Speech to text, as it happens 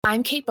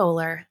I'm Kate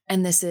Bowler,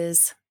 and this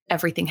is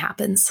Everything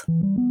Happens.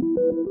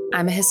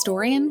 I'm a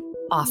historian,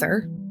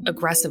 author,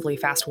 aggressively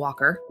fast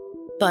walker,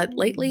 but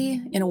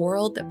lately, in a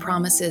world that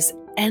promises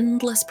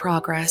endless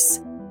progress,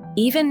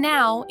 even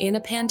now in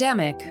a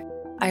pandemic,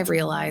 I've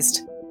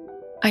realized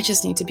I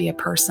just need to be a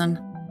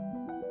person.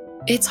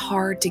 It's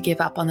hard to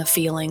give up on the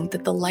feeling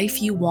that the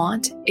life you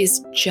want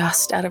is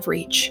just out of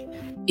reach,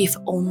 if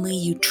only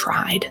you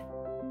tried.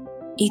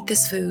 Eat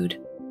this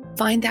food,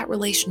 find that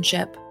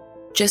relationship,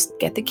 just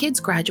get the kids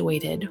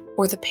graduated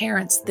or the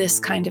parents this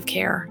kind of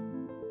care.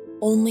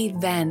 Only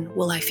then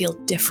will I feel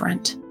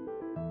different,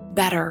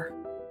 better,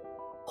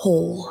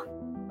 whole.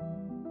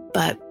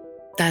 But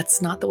that's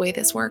not the way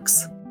this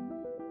works.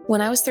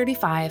 When I was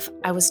 35,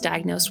 I was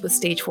diagnosed with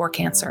stage 4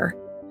 cancer.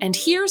 And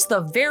here's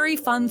the very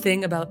fun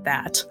thing about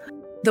that.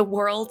 The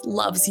world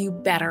loves you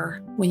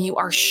better when you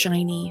are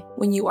shiny,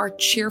 when you are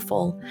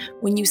cheerful,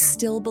 when you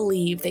still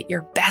believe that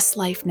your best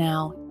life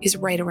now is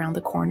right around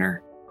the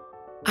corner.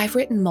 I've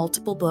written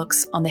multiple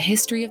books on the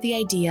history of the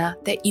idea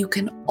that you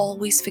can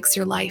always fix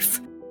your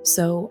life,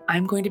 so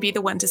I'm going to be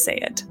the one to say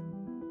it.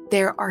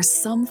 There are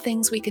some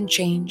things we can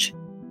change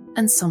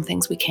and some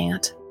things we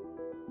can't.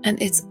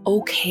 And it's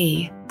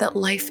okay that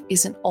life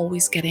isn't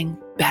always getting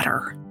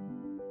better.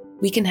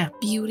 We can have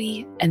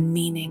beauty and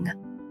meaning,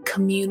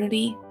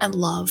 community and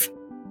love,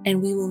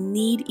 and we will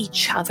need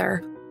each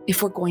other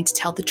if we're going to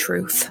tell the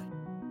truth.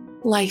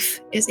 Life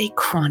is a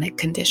chronic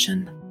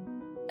condition,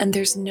 and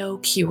there's no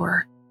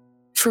cure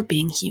for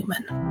being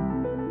human.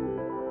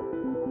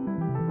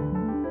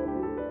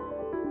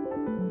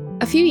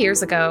 A few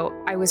years ago,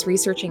 I was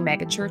researching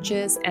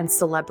megachurches and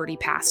celebrity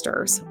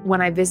pastors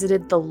when I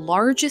visited the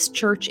largest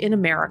church in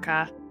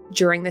America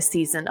during the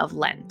season of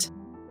Lent.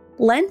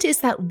 Lent is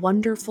that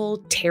wonderful,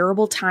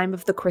 terrible time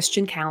of the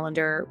Christian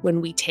calendar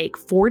when we take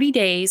 40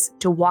 days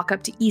to walk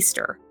up to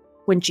Easter,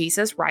 when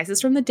Jesus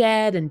rises from the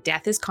dead and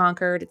death is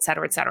conquered,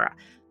 etc., etc.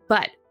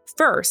 But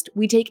first,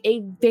 we take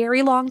a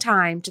very long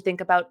time to think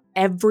about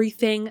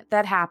everything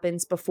that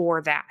happens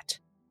before that.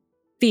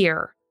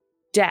 Fear,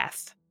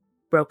 death,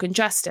 broken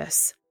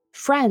justice,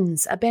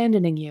 friends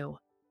abandoning you,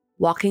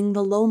 walking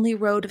the lonely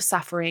road of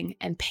suffering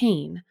and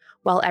pain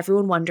while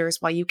everyone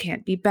wonders why you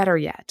can't be better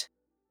yet.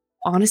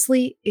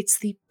 Honestly, it's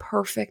the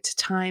perfect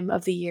time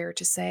of the year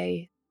to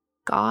say,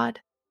 God,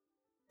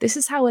 this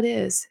is how it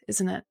is,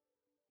 isn't it?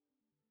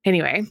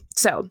 Anyway,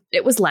 so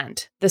it was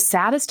Lent, the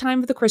saddest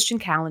time of the Christian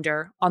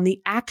calendar, on the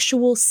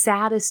actual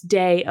saddest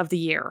day of the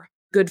year,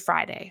 Good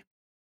Friday.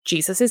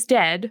 Jesus is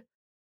dead,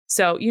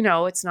 so,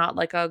 it's not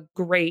like a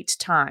great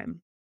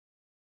time.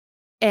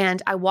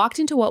 And I walked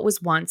into what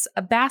was once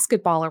a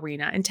basketball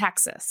arena in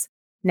Texas,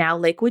 now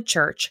Lakewood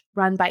Church,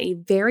 run by a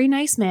very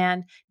nice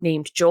man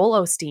named Joel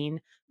Osteen,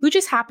 who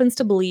just happens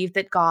to believe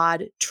that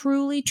God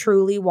truly,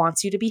 truly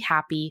wants you to be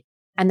happy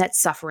and that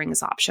suffering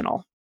is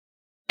optional.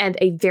 And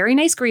a very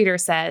nice greeter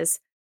says,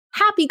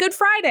 "Happy Good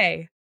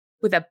Friday,"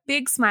 with a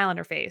big smile on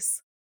her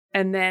face.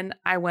 And then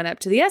I went up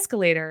to the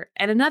escalator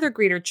and another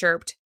greeter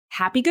chirped,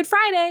 "Happy Good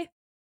Friday."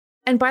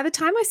 And by the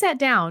time I sat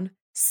down,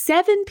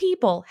 7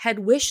 people had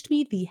wished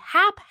me the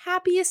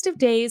happiest of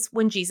days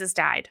when Jesus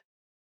died.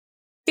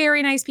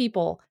 Very nice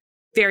people,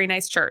 very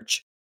nice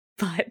church.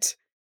 But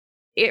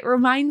it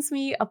reminds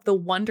me of the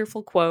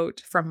wonderful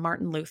quote from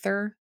Martin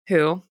Luther,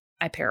 who,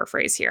 I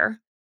paraphrase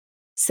here,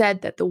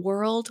 said that the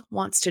world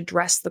wants to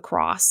dress the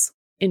cross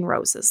in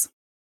roses.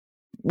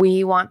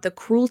 We want the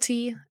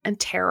cruelty and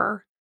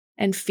terror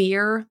and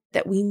fear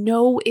that we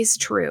know is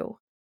true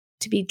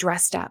to be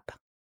dressed up,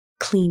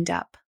 cleaned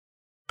up,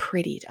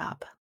 prettied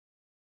up.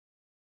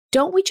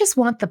 Don't we just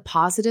want the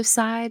positive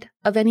side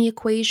of any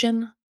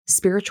equation,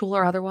 spiritual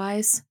or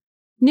otherwise?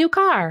 New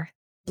car,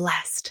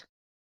 blessed.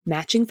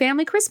 Matching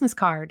family Christmas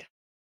card,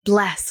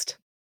 blessed.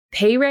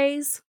 Pay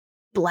raise,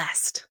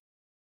 blessed.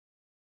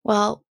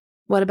 Well,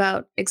 what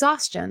about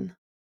exhaustion,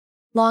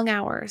 long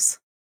hours,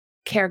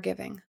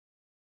 caregiving,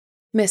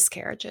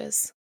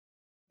 miscarriages,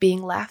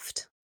 being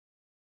left,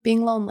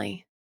 being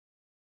lonely,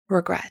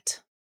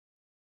 regret,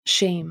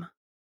 shame?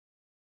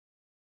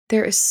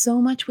 There is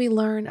so much we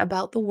learn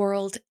about the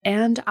world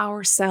and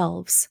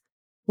ourselves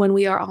when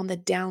we are on the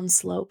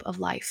downslope of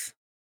life,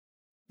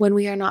 when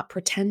we are not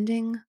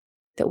pretending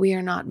that we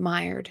are not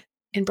mired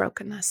in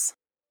brokenness.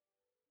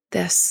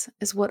 This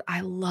is what I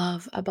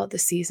love about the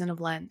season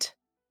of Lent.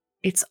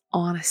 It's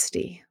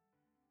honesty.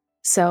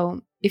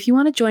 So if you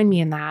want to join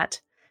me in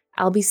that,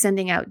 I'll be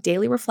sending out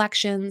daily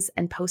reflections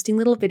and posting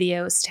little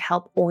videos to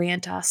help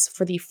orient us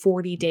for the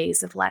 40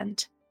 days of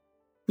Lent.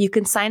 You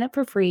can sign up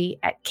for free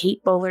at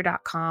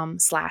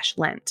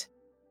katebowler.com/Lent.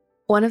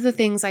 One of the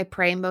things I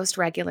pray most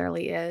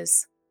regularly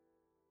is,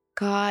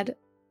 God,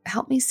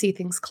 help me see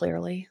things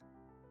clearly.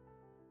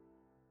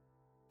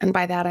 And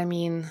by that, I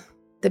mean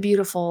the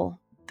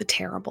beautiful, the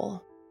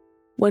terrible.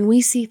 When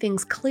we see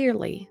things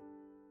clearly,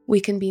 we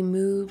can be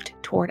moved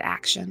toward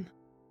action.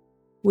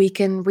 We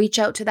can reach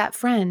out to that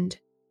friend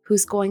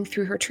who's going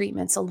through her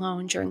treatments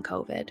alone during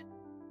COVID.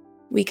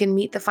 We can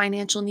meet the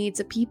financial needs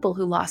of people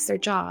who lost their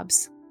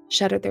jobs,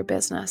 shuttered their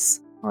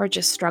business, or are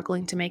just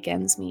struggling to make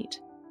ends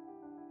meet.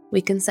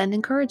 We can send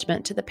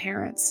encouragement to the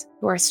parents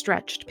who are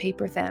stretched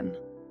paper thin.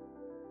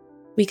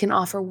 We can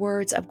offer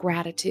words of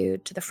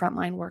gratitude to the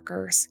frontline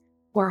workers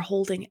who are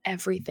holding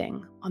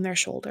everything on their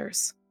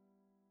shoulders.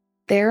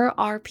 There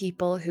are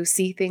people who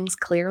see things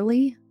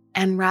clearly,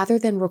 and rather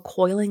than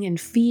recoiling in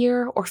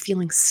fear or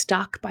feeling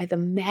stuck by the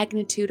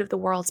magnitude of the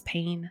world's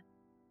pain,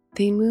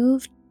 they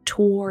move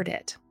toward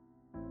it.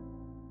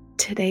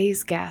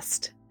 Today's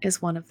guest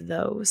is one of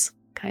those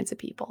kinds of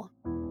people.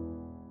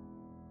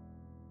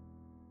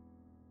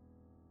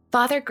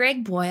 Father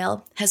Greg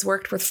Boyle has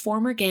worked with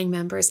former gang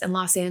members in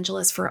Los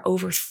Angeles for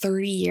over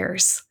 30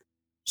 years.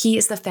 He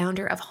is the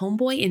founder of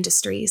Homeboy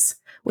Industries,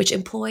 which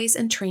employs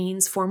and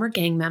trains former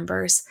gang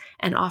members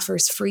and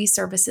offers free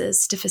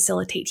services to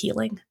facilitate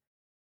healing.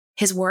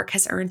 His work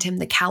has earned him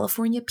the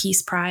California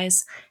Peace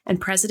Prize,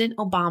 and President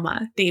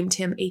Obama named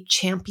him a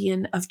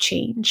champion of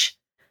change.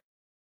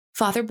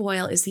 Father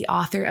Boyle is the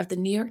author of the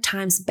New York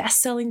Times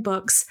best-selling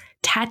books,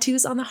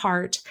 Tattoos on the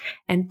Heart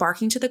and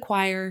Barking to the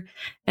Choir,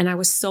 and I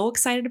was so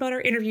excited about our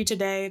interview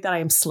today that I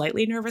am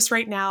slightly nervous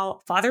right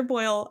now. Father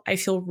Boyle, I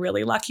feel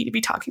really lucky to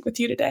be talking with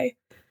you today.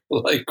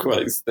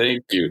 Likewise,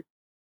 thank you.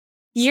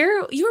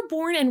 You were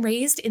born and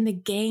raised in the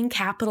gang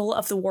capital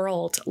of the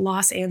world,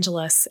 Los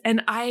Angeles.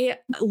 And I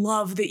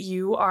love that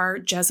you are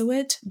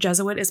Jesuit.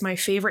 Jesuit is my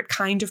favorite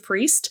kind of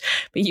priest,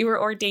 but you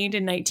were ordained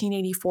in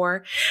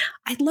 1984.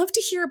 I'd love to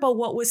hear about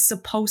what was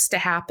supposed to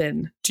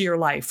happen to your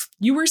life.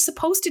 You were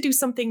supposed to do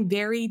something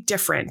very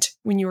different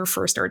when you were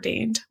first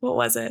ordained. What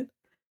was it?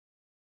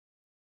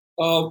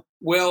 Well,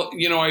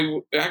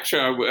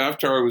 after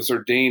I was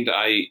ordained,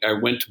 I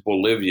went to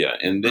Bolivia,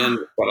 and then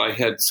but I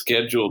had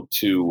scheduled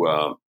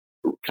to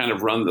kind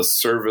of run the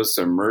service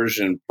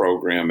immersion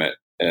program at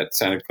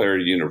Santa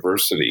Clara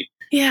University.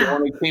 Yeah. So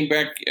when I came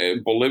back,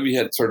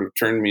 Bolivia had sort of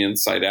turned me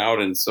inside out,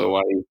 and so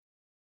I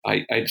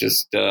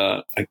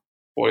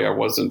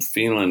wasn't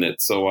feeling it.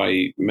 So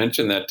I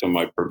mentioned that to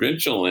my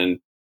provincial,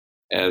 and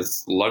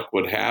as luck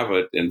would have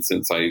it, and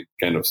since I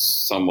kind of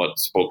somewhat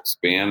spoke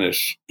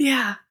Spanish,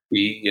 yeah,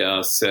 he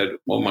said,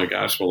 "Oh my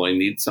gosh, well, I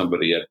need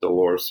somebody at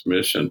Dolores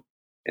Mission,"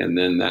 and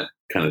then that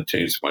kind of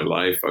changed my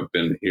life. I've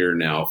been here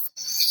now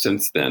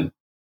since then.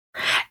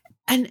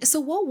 And so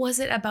what was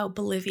it about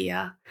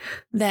Bolivia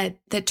that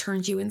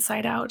turned you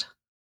inside out?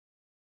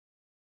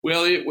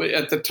 Well,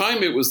 at the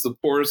time, it was the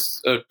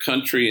poorest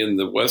country in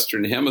the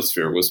Western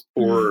Hemisphere. It was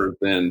poorer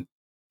than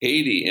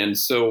Haiti. And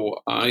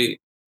so the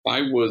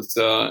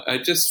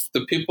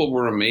people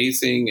were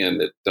amazing.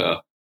 And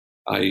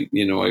I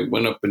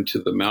went up into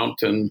the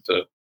mountains.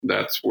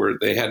 That's where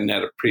they hadn't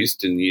had a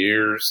priest in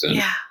years.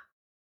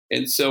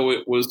 And so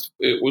it was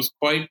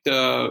quite,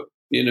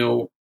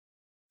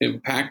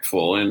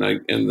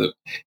 impactful.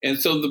 And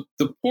so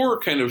the poor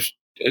kind of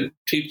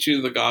teach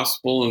you the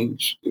gospel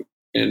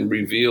and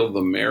reveal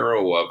the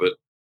marrow of it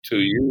to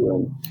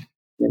you.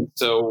 And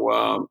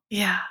so,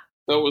 that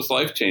was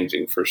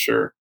life-changing for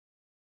sure.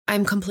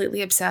 I'm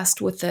completely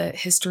obsessed with the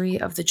history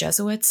of the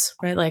Jesuits,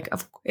 right? Like,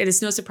 it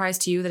is no surprise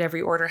to you that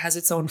every order has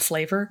its own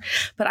flavor,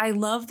 but I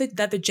love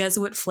that the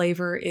Jesuit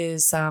flavor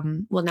is,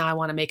 well, now I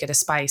want to make it a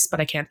spice,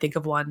 but I can't think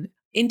of one.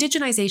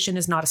 Indigenization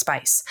is not a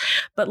spice,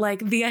 but like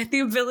the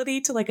ability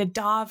to like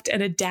adopt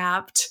and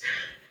adapt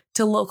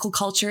to local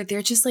culture.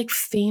 They're just like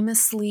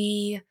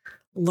famously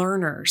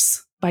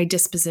learners by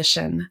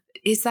disposition.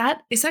 Is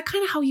that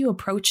kind of how you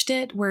approached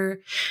it? Where,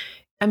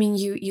 I mean,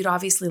 you'd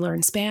obviously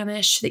learn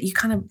Spanish, that you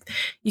kind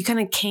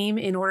of came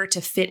in order to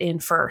fit in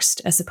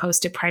first, as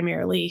opposed to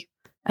primarily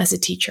as a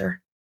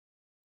teacher.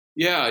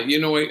 Yeah,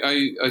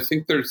 I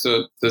think there's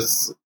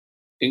this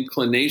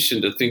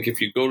inclination to think if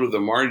you go to the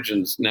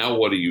margins, now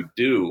what do you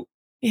do?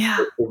 Yeah.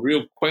 But the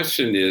real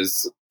question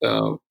is,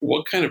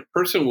 what kind of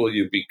person will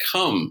you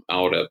become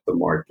out at the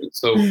margins?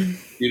 So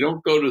you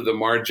don't go to the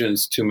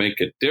margins to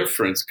make a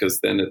difference, because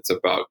then it's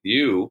about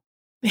you.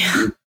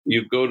 Yeah.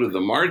 You go to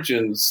the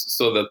margins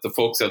so that the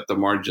folks at the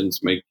margins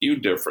make you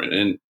different.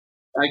 And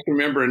I can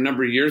remember a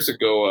number of years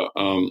ago,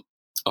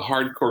 a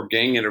hardcore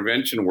gang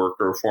intervention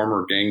worker, a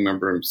former gang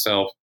member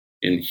himself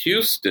in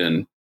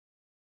Houston,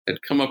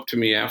 had come up to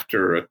me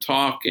after a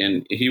talk,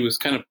 and he was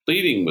kind of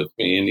pleading with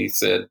me. And he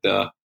said,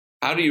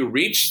 how do you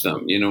reach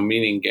them?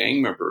 Meaning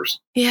gang members.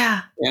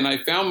 Yeah. And I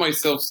found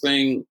myself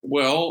saying,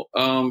 well,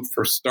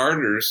 for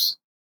starters,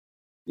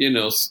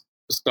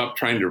 stop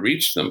trying to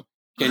reach them.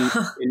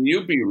 Can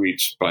you be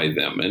reached by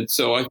them? And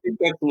so I think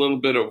that's a little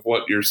bit of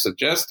what you're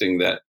suggesting,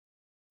 that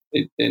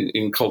in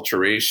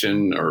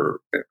enculturation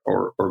or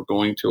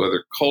going to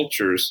other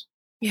cultures,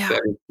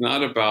 that it's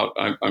not about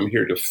I'm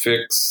here to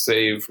fix,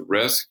 save,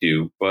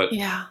 rescue, but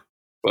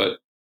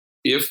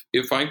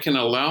if I can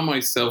allow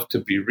myself to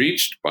be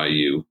reached by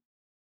you,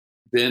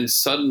 then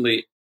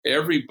suddenly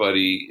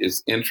everybody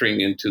is entering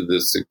into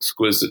this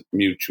exquisite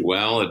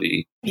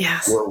mutuality,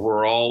 where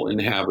we're all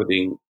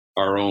inhabiting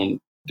our own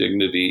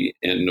dignity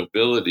and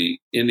nobility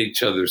in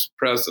each other's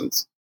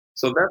presence.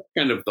 So that's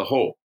kind of the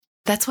hope.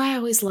 That's why I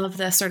always love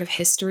the sort of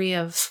history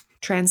of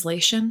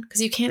translation,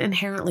 because you can't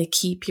inherently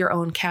keep your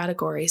own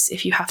categories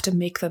if you have to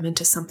make them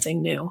into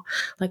something new.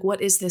 Like, what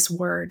is this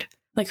word?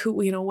 Like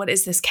what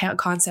is this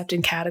concept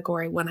and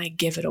category when I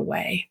give it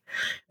away?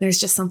 There's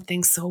just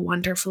something so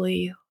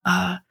wonderfully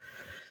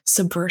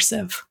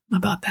subversive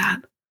about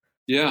that.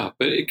 Yeah,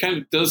 but it kind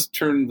of does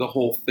turn the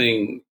whole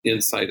thing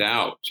inside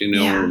out,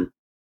 Yeah.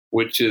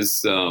 which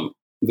is the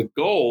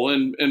goal.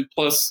 And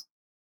plus,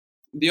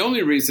 the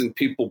only reason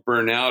people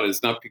burn out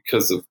is not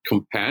because of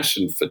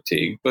compassion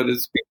fatigue, but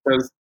it's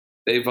because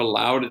they've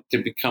allowed it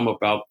to become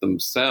about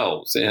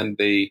themselves, and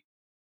they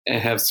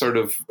have sort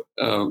of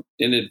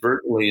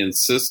inadvertently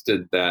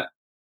insisted that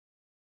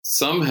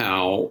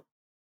somehow,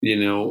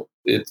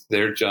 it's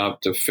their job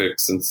to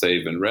fix and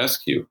save and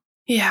rescue.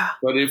 Yeah.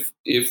 But if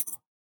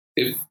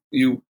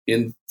you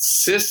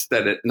insist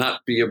that it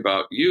not be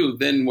about you,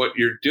 then what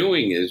you're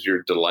doing is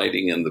you're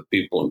delighting in the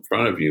people in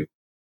front of you,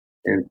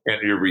 and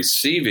you're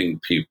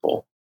receiving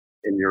people,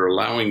 and you're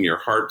allowing your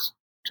heart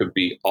to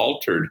be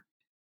altered.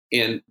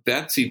 And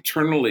that's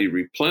eternally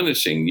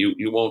replenishing.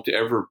 You won't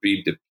ever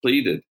be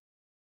depleted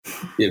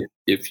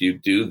if you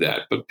do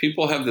that. But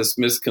people have this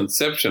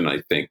misconception,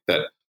 I think,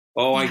 that,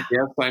 I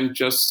guess I'm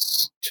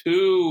just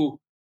too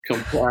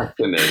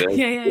compassionate.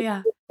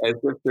 Yeah. As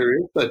if there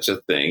is such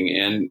a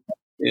thing.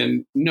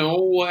 And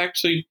no,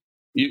 actually,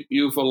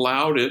 you've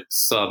allowed it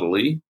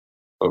subtly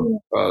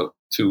to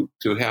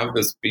have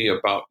this be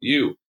about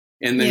you.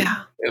 And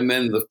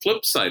then the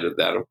flip side of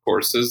that, of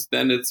course, is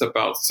then it's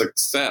about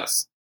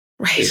success.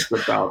 Right. It's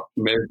about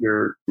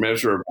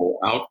measurable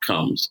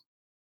outcomes.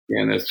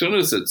 And as soon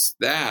as it's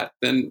that,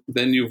 then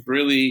you've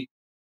really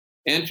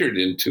entered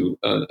into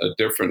a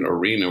different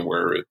arena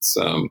where it's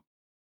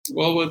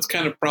it's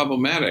kind of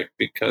problematic,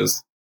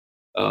 because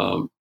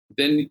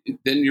then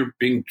you're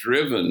being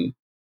driven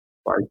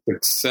by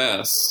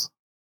success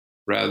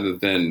rather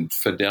than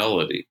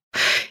fidelity.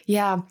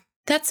 Yeah,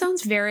 that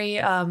sounds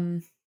very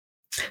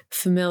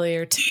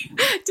familiar to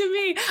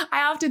me.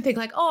 I often think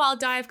like, I'll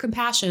die of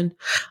compassion.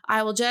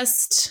 I will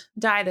just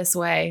die this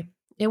way.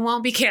 It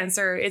won't be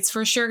cancer. It's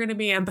for sure going to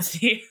be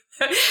empathy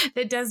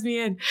that does me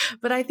in.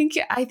 But I think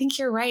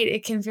you're right.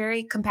 It can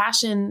very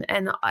compassion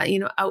and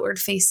outward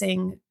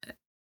facing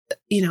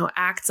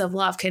acts of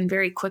love can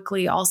very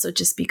quickly also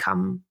just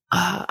become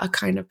a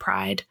kind of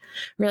pride.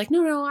 We're like,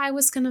 no, I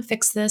was going to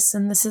fix this,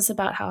 and this is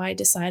about how I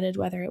decided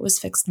whether it was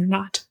fixed or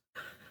not.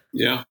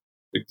 Yeah,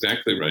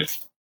 exactly right.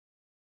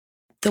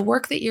 The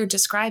work that you're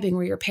describing,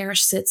 where your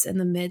parish sits in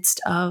the midst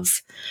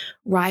of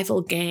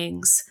rival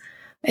gangs,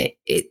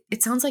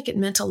 it sounds like it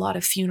meant a lot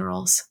of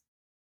funerals.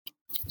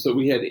 So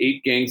we had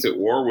 8 gangs at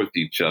war with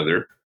each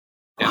other,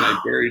 and I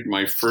buried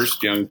my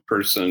first young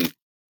person,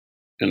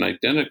 an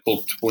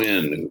identical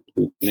twin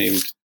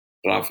named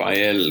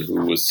Rafael,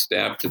 who was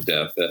stabbed to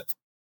death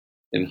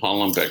in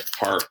Hollenbeck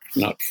Park,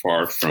 not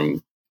far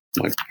from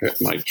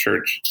my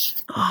church.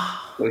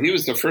 So he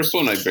was the first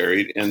one I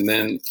buried, and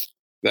then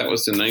that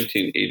was in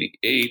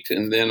 1988,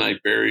 and then I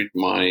buried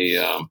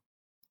my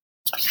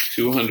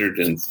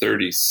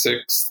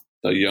 236th,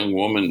 a young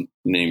woman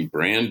named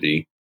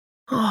Brandy.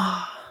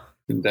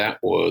 And that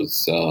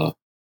was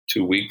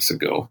 2 weeks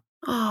ago.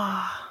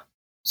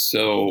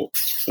 So,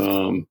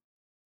 and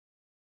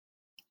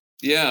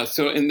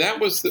that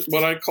was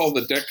what I call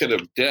the decade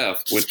of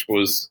death, which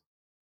was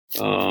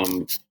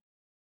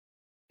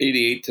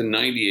 88 to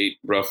 98,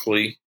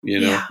 roughly,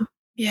 Yeah.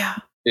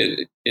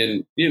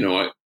 And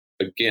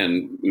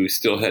again, we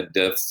still had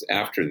deaths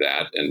after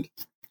that, and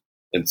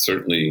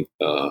certainly,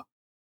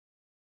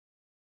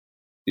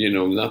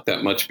 not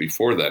that much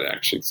before that,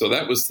 actually. So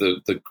that was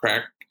the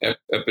crack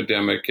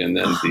epidemic, and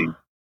then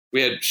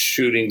we had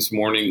shootings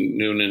morning,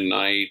 noon, and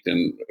night.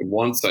 And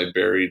once I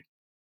buried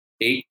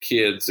 8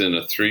 kids in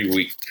a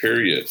 3-week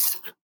period.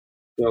 So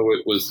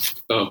it was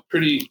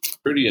pretty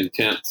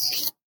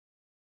intense.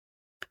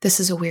 This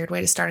is a weird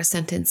way to start a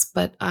sentence,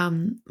 but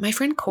my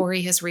friend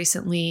Corey has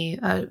recently,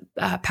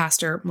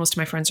 pastor, most of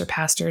my friends are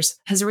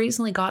pastors, has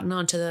recently gotten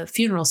onto the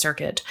funeral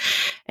circuit.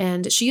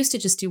 And she used to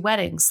just do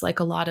weddings like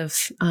a lot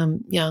of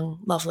young,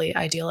 lovely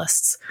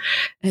idealists.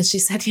 And she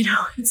said,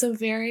 it's a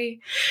very,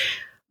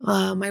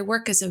 my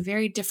work is a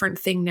very different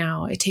thing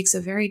now. It takes a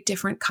very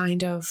different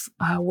kind of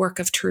work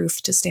of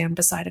truth to stand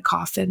beside a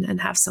coffin and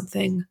have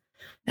something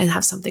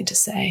to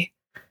say.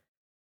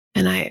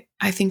 And I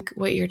think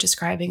what you're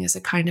describing is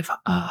a kind of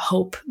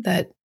hope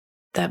that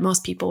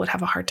most people would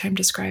have a hard time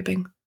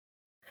describing.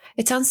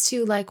 It sounds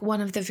too like one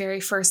of the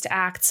very first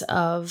acts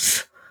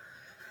of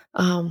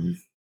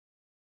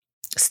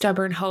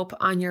stubborn hope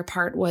on your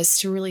part was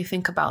to really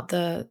think about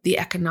the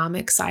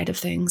economic side of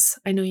things.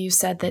 I know you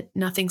said that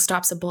nothing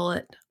stops a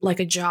bullet like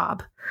a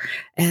job.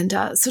 And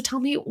so tell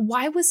me,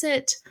 why was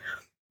it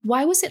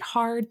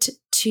hard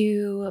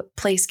to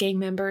place gang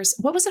members?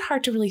 What was it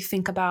hard to really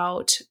think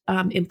about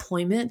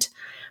employment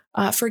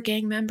for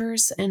gang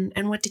members?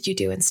 And what did you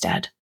do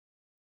instead?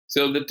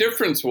 So the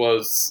difference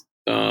was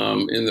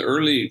in the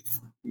early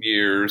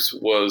years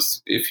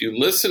was if you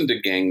listen to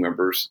gang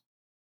members,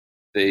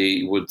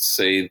 they would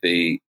say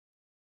they,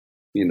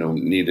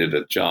 needed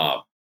a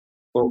job.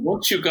 But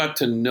once you got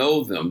to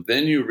know them,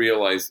 then you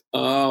realize,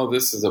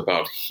 this is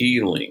about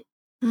healing.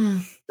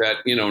 Mm. that,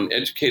 an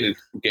educated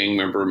gang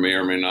member may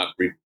or may not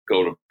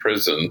go to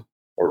prison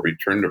or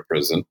return to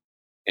prison,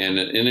 and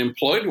an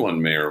employed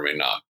one may or may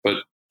not.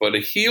 But a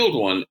healed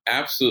one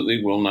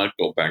absolutely will not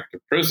go back to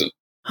prison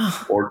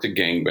or to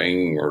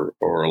gangbanging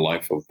or a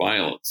life of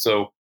violence.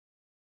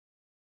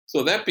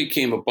 So that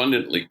became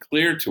abundantly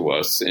clear to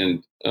us,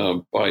 and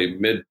by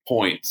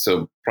midpoint,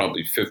 so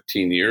probably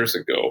 15 years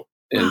ago,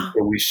 and Wow.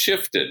 so we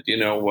shifted.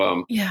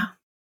 Yeah.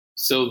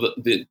 So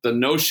the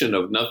notion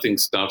of nothing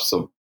stops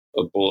a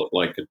bullet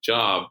like a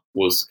job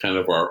was kind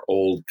of our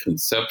old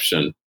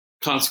conception.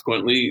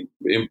 Consequently,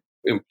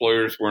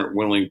 employers weren't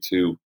willing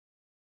to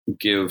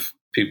give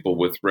people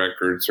with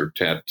records or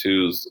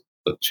tattoos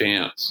a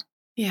chance.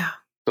 Yeah.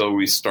 So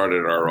we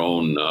started our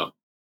own,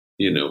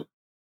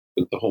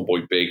 with the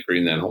Homeboy Bakery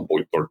and then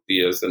Homeboy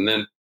Tortillas. And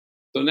then,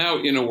 so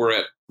now,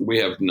 we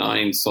have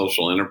 9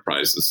 social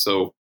enterprises.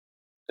 So,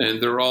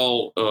 and they're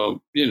all,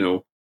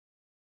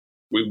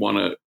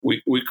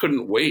 we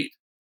couldn't wait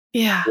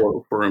Yeah.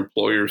 for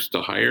employers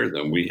to hire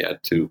them. We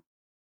had to,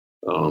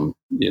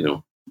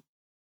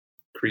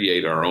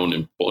 create our own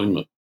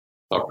employment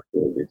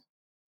opportunities.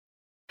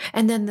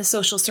 And then the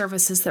social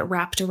services that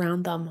wrapped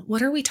around them.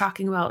 What are we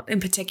talking about in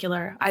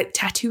particular?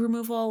 Tattoo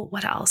removal?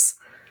 What else?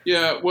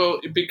 Yeah,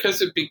 well,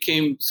 because it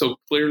became so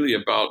clearly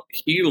about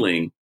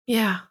healing,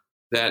 Yeah.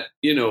 that,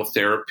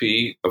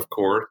 therapy, of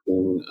course,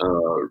 and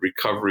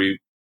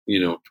recovery,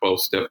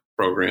 12-step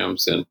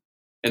programs, and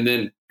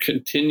then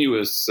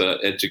continuous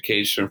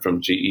education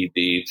from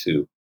GED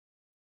to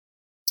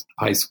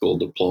high school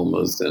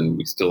diplomas, and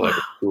we still have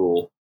a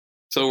school.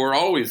 So we're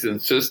always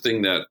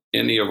insisting that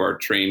any of our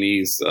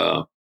trainees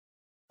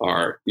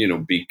are,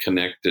 be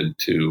connected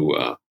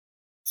to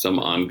some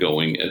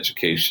ongoing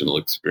educational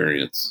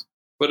experience.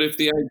 But if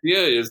the idea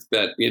is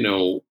that,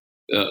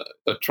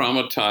 a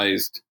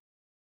traumatized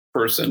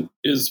person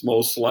is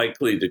most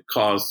likely to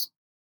cause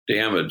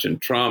damage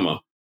and trauma,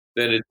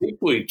 then it's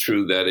equally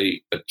true that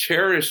a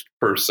cherished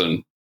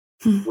person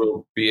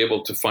will be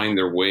able to find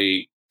their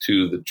way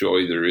to the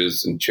joy there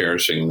is in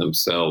cherishing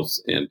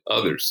themselves and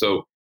others.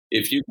 So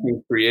if you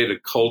can create a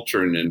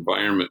culture and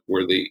environment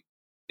where they,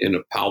 in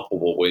a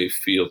palpable way,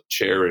 feel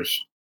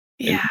cherished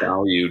and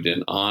valued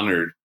and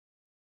honored,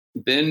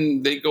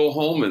 then they go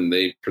home and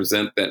they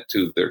present that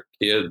to their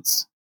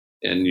kids,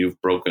 and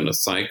you've broken a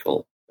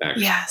cycle,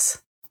 actually.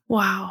 Yes.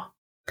 Wow.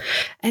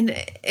 And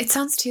it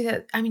sounds too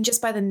that,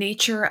 just by the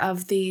nature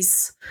of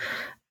these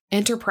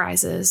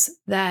enterprises,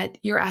 that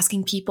you're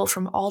asking people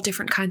from all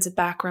different kinds of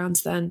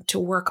backgrounds then to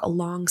work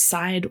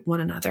alongside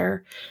one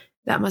another.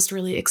 That must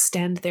really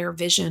extend their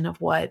vision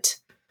of what.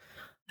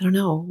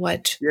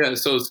 Yeah,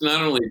 so it's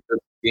not only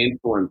just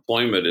gainful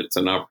employment, it's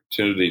an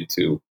opportunity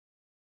to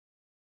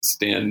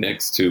stand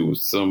next to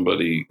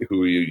somebody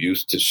who you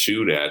used to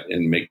shoot at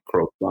and make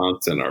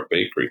croissants in our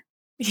bakery.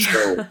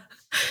 Yeah.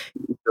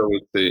 So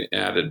it's the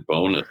added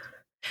bonus.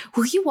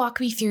 Will you walk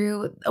me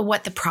through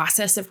what the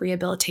process of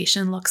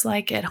rehabilitation looks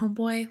like at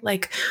Homeboy?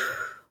 Like,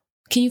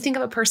 can you think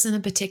of a person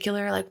in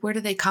particular? Like, where do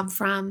they come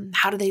from?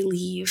 How do they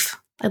leave?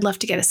 I'd love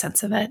to get a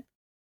sense of it.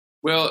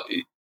 Well,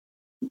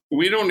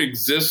 we don't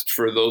exist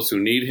for those who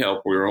need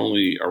help. We're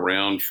only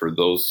around for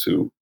those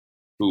who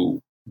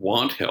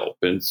want help.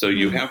 And so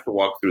you have to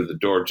walk through the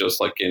door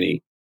just like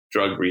any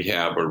drug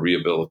rehab or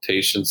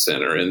rehabilitation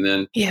center. And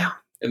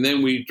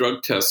then we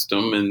drug test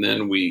them, and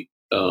then we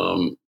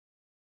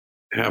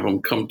have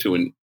them come to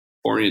an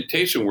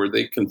orientation where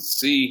they can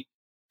see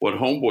what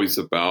Homeboy's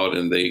about,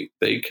 and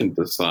they can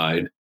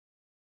decide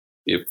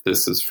if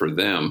this is for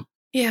them.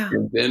 Yeah.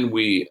 And then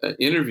we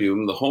interview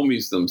them. The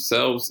homies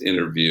themselves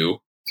interview,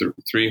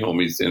 3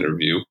 homies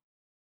interview,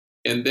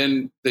 and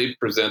then they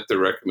present their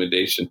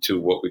recommendation to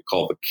what we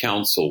call the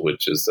council,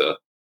 which is a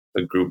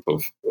group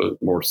of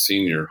more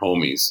senior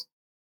homies.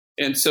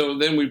 And so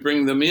then we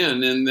bring them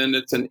in, and then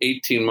it's an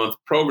 18-month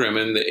program.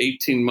 And the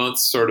 18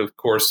 months sort of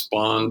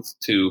corresponds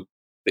to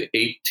the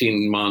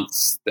 18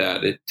 months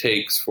that it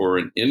takes for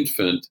an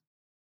infant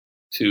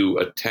to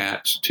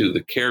attach to the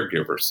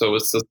caregiver. So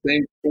it's the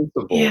same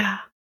principle. Yeah.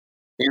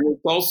 And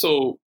it's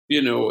also,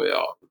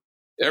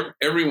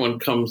 everyone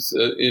comes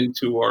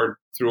through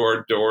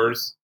our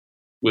doors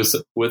with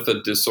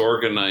a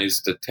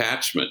disorganized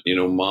attachment.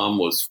 Mom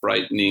was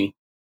frightening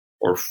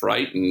or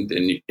frightened,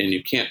 and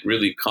you can't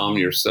really calm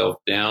yourself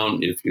down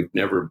if you've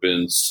never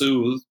been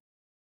soothed.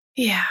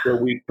 Yeah. So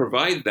we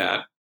provide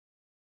that.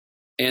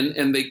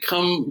 And they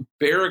come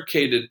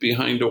barricaded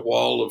behind a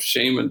wall of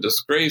shame and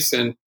disgrace.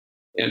 And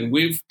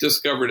we've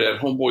discovered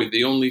at Homeboy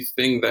the only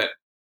thing that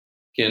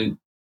can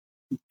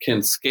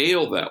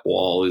scale that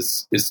wall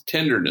is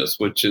tenderness,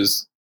 which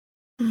is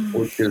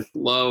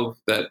love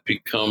that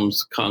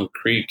becomes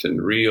concrete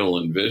and real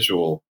and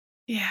visual,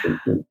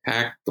 and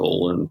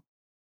tactile,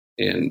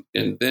 and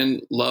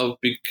then love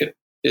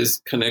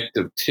is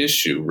connective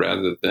tissue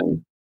rather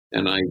than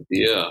an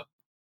idea.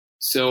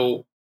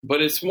 So,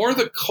 but it's more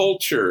the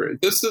culture.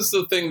 This is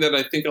the thing that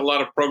I think a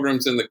lot of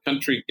programs in the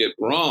country get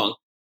wrong.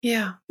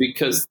 Yeah.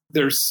 Because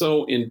they're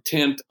so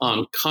intent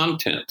on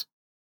content,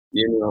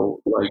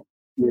 like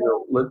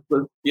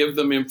let's give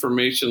them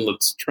information.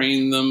 Let's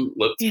train them.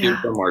 Let's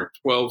give them our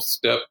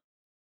 12-step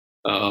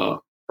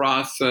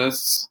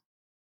process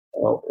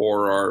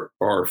or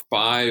our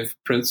 5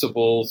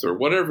 principles or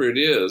whatever it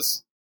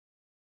is.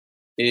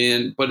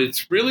 But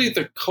it's really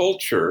the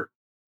culture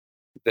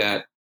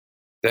that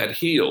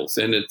heals,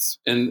 and it's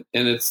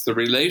the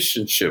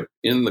relationship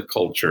in the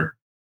culture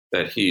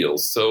that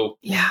heals. So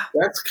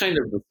that's kind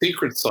of the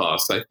secret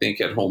sauce, I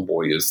think, at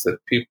Homeboy, is that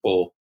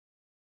people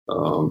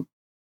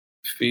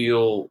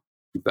feel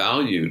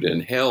valued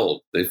and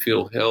held. They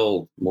feel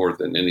held more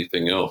than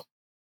anything else.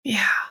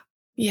 Yeah.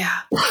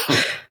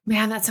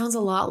 Man, that sounds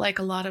a lot like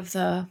a lot of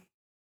the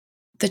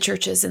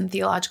churches and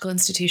theological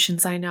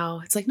institutions I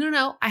know. It's like,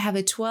 no, I have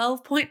a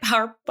 12-point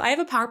I have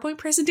a PowerPoint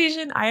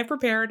presentation I have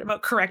prepared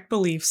about correct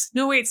beliefs.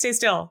 No, wait, stay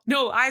still.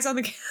 No, eyes on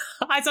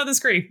the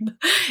screen.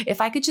 If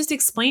I could just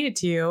explain it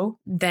to you,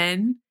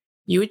 then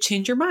you would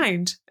change your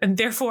mind, and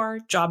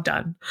therefore job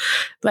done.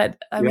 But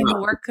I mean,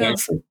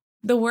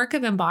 the work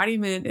of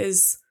embodiment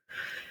is,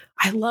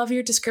 I love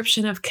your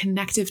description of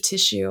connective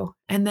tissue,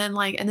 and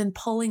then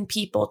pulling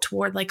people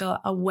toward like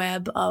a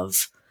web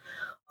of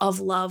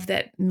love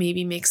that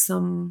maybe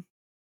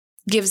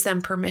gives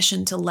them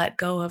permission to let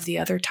go of the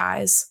other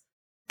ties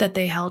that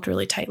they held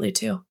really tightly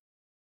to.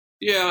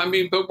 Yeah, I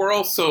mean, but we're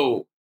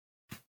also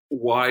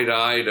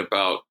wide-eyed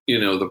about,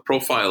 the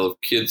profile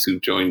of kids who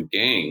join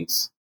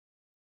gangs.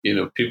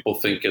 People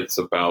think it's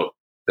about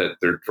that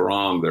they're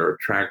drawn, they're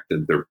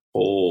attracted, they're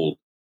pulled,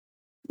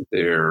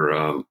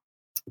 they're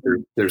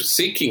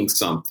seeking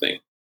something.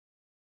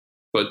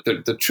 But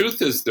the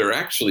truth is they're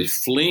actually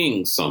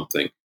fleeing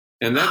something.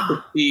 And that's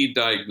a key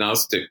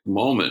diagnostic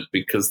moment,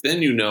 because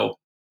then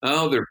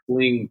they're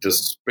fleeing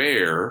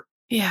despair.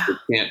 Yeah.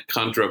 They can't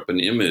conjure up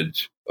an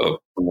image of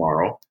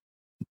tomorrow.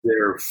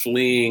 They're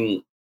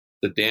fleeing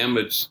the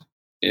damage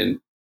and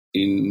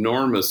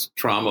enormous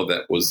trauma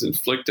that was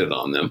inflicted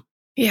on them.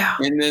 Yeah.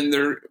 And then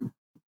they're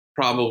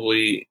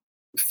probably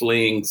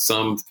fleeing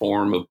some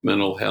form of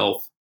mental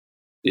health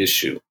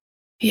issue.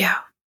 Yeah.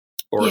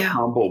 Or a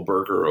combo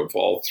burger of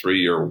all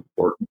 3 or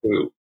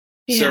 2.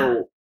 Yeah.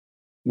 So,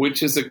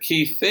 which is a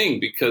key thing,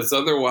 because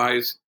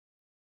otherwise,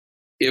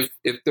 if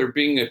they're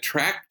being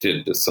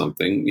attracted to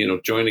something,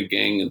 join a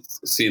gang and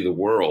see the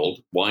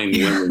world, wine,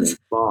 women, and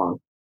song,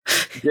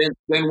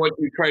 then what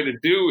you try to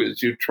do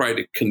is you try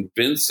to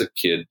convince a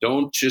kid,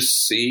 don't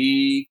just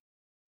see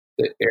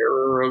the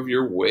error of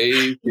your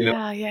ways.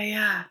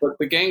 Yeah. But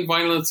the gang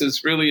violence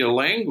is really a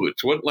language.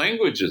 What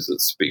language is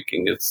it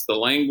speaking? It's the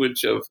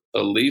language of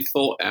a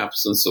lethal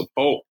absence of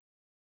hope.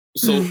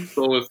 So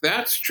if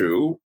that's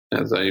true,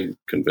 as I'm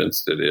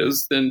convinced it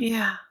is, then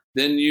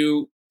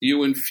you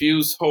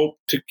infuse hope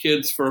to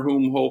kids for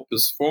whom hope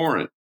is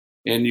foreign,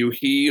 and you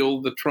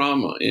heal the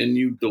trauma, and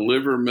you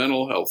deliver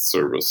mental health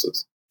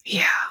services.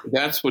 Yeah.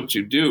 That's what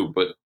you do.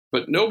 But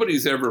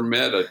nobody's ever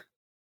met a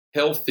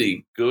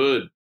healthy,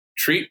 good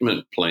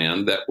treatment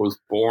plan that was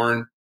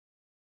born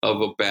of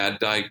a bad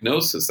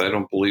diagnosis. I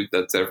don't believe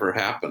that's ever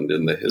happened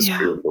in the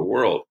history of the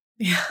world.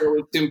 Yeah. So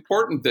it's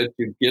important that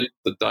you get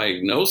the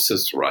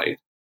diagnosis right,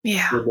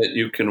 so that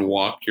you can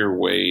walk your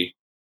way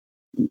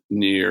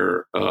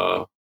near,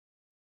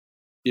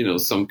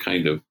 some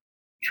kind of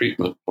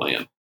treatment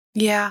plan.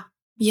 Yeah.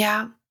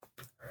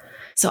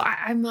 So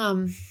I'm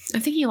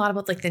thinking a lot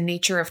about like the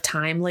nature of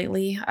time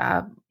lately.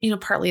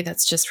 Partly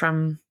that's just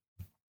from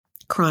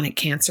chronic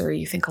cancer.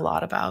 You think a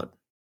lot about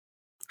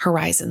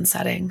horizon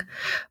setting,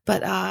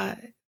 but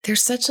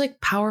there's such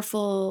like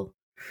powerful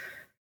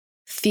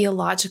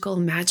theological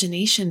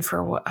imagination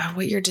for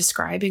what you're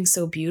describing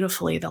so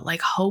beautifully, that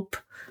like hope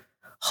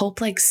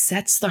like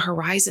sets the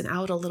horizon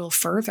out a little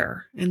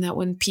further. And that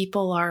when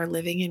people are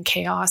living in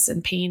chaos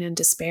and pain and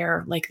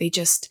despair, like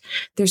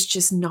there's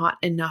just not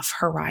enough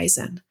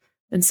horizon.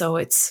 And so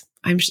it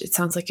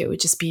sounds like it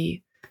would just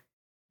be,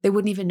 they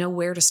wouldn't even know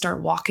where to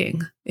start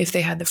walking if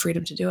they had the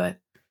freedom to do it.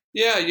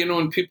 Yeah.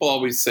 And people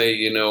always say,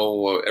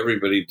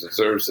 everybody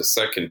deserves a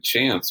second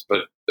chance,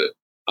 but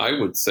I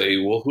would say,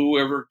 well,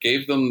 whoever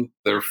gave them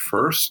their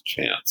first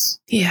chance?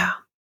 Yeah.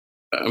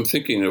 I'm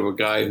thinking of a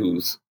guy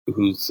who's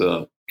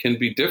can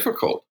be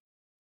difficult.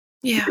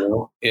 Yeah.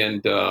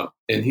 And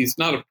he's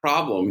not a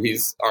problem.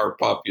 He's our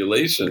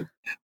population,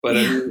 but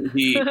I mean,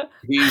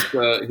 he's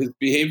his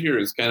behavior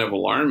is kind of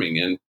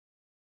alarming,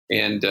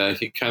 and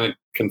he kind of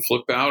can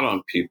flip out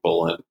on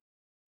people,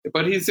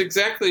 but he's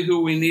exactly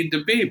who we need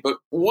to be. But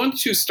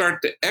once you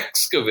start to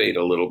excavate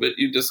a little bit,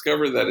 you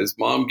discover that his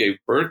mom gave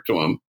birth to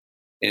him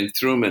and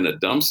threw him in a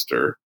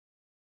dumpster,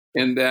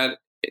 and that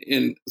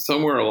in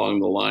somewhere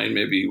along the line,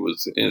 maybe he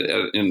was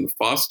in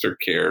foster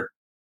care,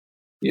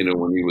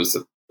 when he was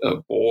a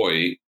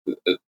boy,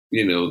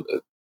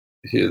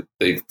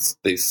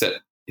 they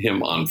set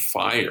him on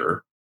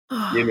fire,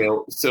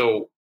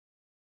 so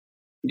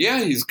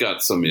he's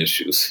got some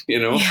issues,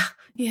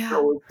 Yeah.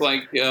 So it's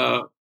like,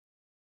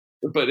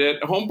 but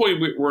at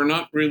Homeboy, we're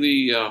not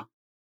really,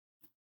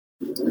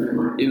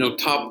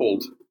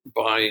 toppled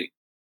by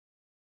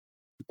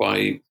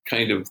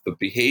kind of the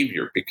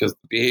behavior, because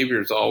the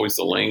behavior is always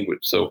the language.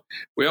 So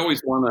we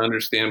always want to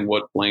understand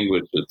what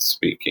language it's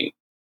speaking.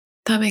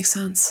 That makes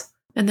sense.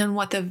 And then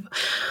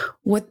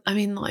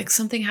like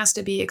something has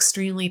to be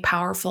extremely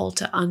powerful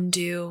to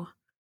undo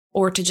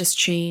or to just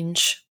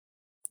change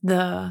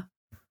the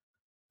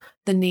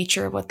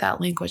nature of what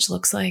that language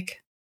looks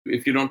like.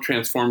 If you don't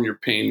transform your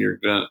pain,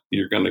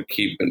 you're gonna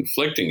keep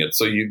inflicting it.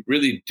 So you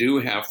really do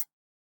have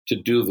to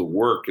do the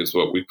work, is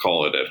what we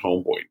call it at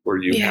Homeboy, where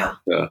you have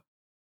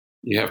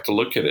to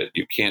look at it.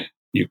 You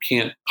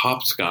can't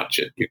hopscotch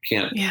it. You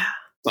can't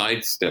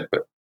sidestep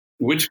it,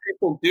 which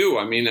people do.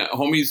 I mean,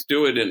 homies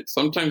do it, and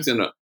sometimes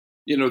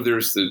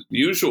there's the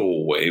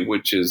usual way,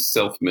 which is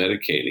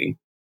self-medicating.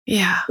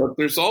 Yeah. But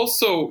there's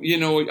also,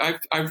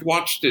 I've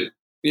watched it.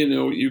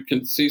 You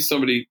can see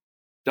somebody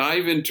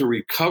dive into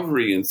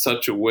recovery in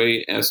such a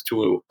way as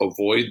to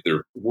avoid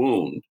their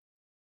wound,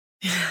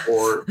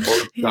 or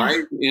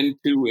dive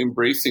into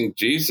embracing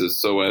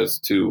Jesus so as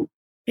to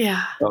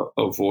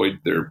avoid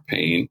their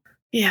pain.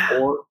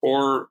 Yeah.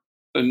 Or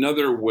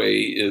another way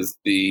is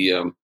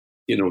the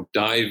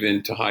dive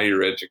into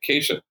higher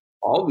education.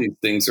 All these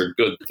things are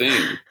good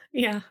things.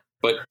 Yeah.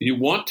 But you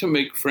want to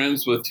make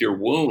friends with your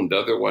wound,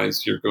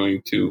 otherwise you're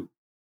going to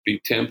be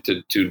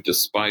tempted to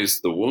despise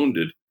the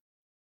wounded,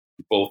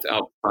 both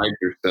outside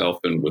yourself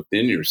and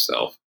within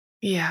yourself.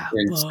 Yeah.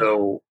 And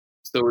so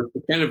it's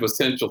a kind of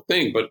essential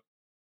thing. But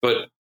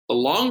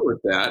along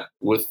with that,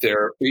 with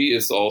therapy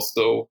is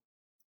also,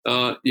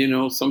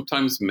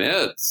 sometimes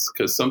meds,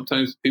 because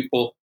sometimes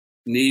people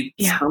need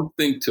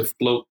something to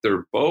float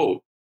their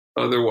boat.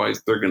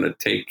 Otherwise, they're going to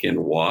take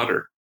in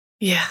water.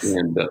 Yes.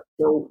 And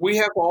so we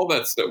have all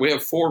that stuff. We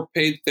have 4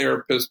 paid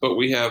therapists, but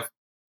we have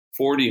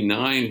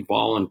 49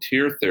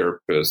 volunteer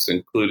therapists,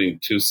 including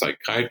 2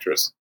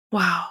 psychiatrists.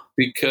 Wow.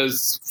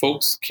 Because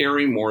folks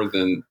carry more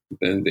than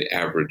the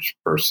average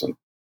person.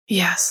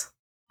 Yes.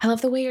 I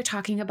love the way you're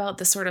talking about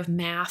the sort of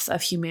math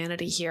of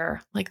humanity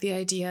here. Like the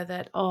idea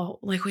that,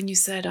 like when you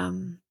said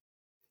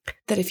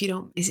that if you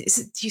don't, do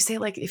you say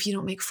like if you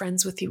don't make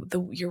friends with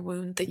your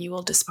wound, then you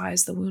will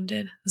despise the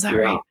wounded? Is that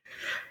right?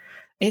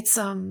 It's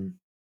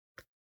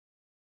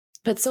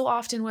but so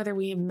often, whether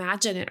we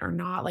imagine it or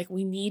not, like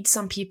we need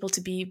some people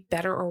to be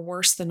better or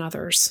worse than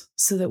others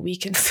so that we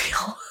can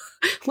feel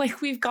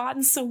like we've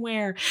gotten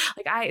somewhere.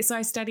 Like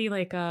I study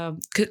like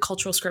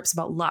cultural scripts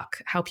about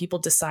luck, how people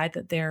decide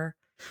that they're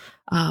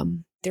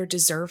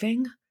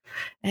deserving.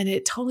 And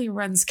it totally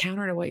runs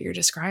counter to what you're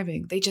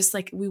describing. They just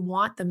we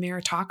want the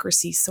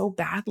meritocracy so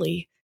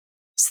badly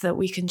so that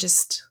we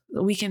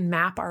can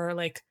map our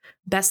like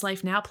best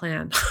life now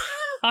plan.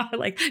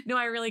 Like, no,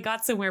 I really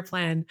got somewhere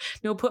plan.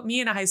 No, put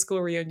me in a high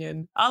school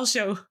reunion. I'll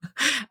show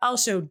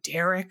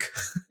Derek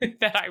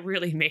that I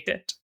really made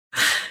it.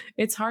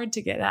 It's hard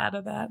to get out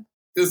of that.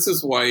 This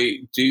is why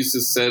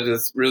Jesus said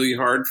it's really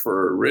hard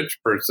for a rich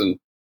person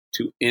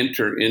to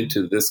enter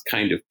into this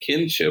kind of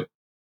kinship.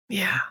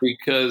 Yeah.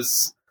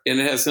 Because, and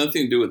it has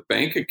nothing to do with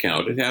bank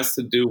account. It has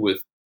to do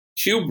with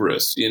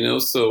hubris,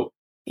 So,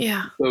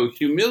 So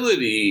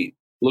humility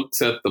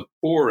looks at the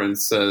poor and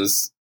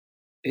says,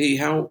 hey,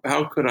 how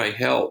could I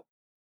help?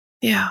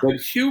 Yeah.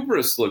 But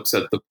hubris looks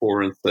at the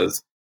poor and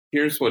says,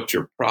 here's what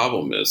your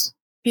problem is.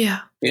 Yeah.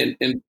 And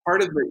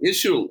part of the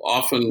issue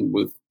often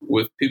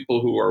with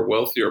people who are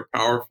wealthy or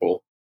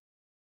powerful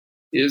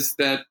is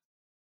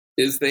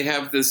they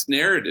have this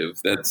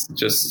narrative that's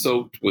just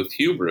soaked with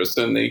hubris,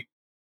 and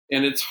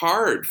it's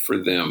hard for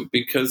them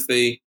because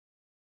they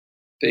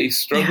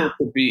struggle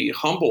to be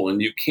humble,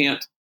 and you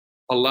can't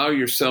allow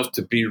yourself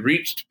to be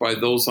reached by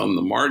those on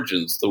the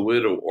margins, the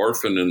widow,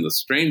 orphan, and the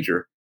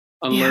stranger,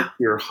 unless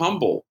you're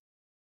humble.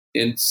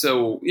 And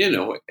so,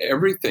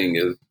 everything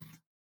is,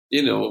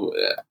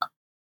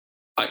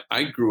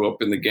 I grew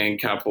up in the gang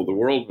capital of the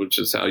world, which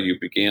is how you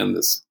began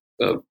this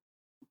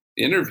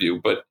interview.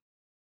 But,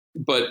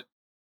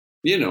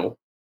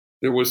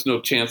 there was no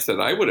chance that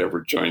I would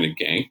ever join a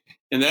gang.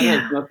 And that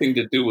has nothing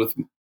to do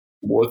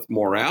with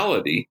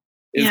morality.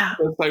 It's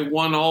because I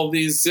won all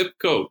these zip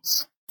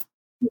codes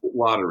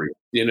lottery,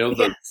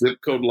 the zip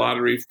code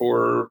lottery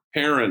for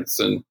parents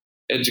and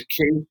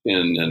education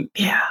and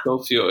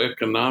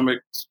socioeconomic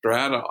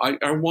strata.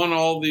 I won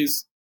all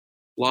these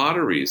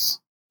lotteries.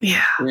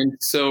 Yeah. And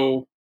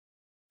so,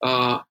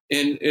 and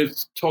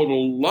it's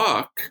total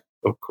luck,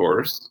 of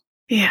course.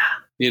 Yeah.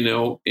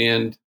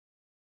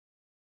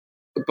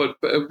 But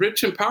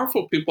rich and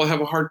powerful people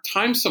have a hard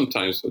time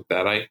sometimes with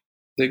that.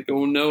 They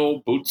go,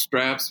 no,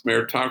 bootstraps,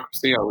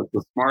 meritocracy. I was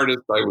the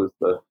smartest. I was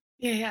the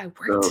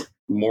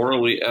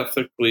morally,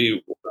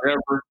 ethically,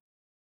 whatever.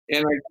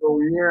 And I go,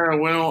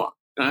 well,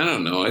 I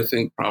don't know. I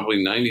think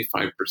probably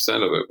 95%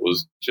 of it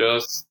was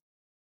just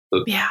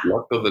the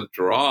luck of the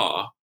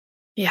draw.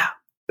 Yeah.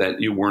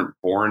 That you weren't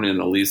born in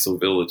Aliso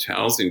Village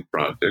housing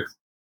projects,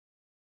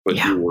 but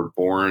you were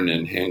born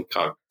in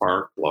Hancock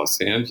Park,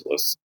 Los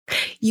Angeles.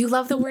 You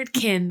love the word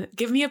kin.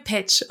 Give me a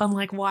pitch on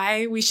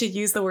why we should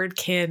use the word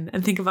kin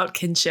and think about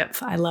kinship.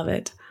 I love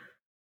it.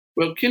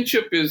 Well,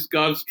 kinship is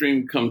God's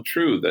dream come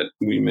true, that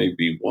we may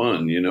be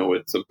one.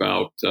 It's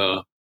about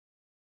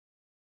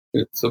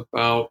It's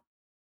about,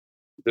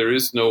 there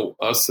is no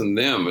us and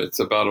them. It's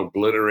about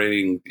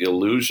obliterating the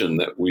illusion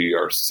that we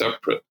are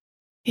separate.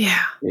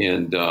 Yeah.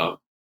 And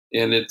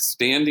it's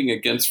standing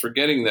against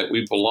forgetting that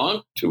we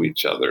belong to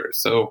each other.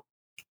 So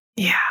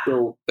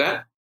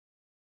that,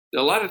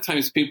 a lot of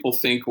times people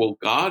think, well,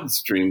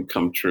 God's dream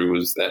come true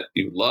is that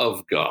you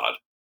love God.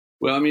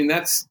 Well, I mean,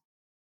 that's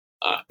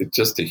it's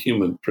just a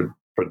human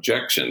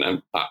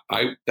projection.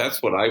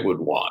 That's what I would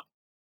want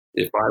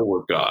if I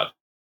were God.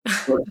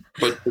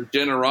 But the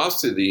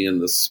generosity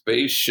and the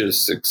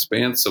spacious,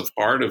 expansive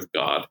heart of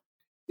God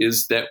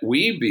is that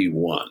we be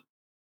one.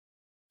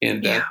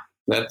 And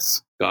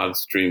that's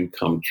God's dream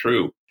come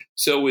true.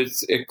 So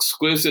it's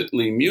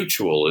exquisitely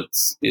mutual.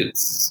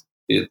 It's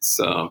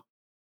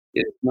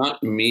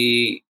not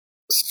me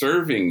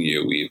serving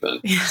you even.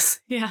 Yes.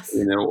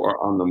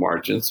 Or on the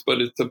margins,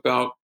 but it's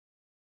about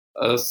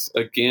us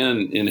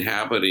again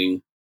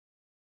inhabiting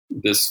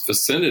this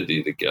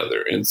vicinity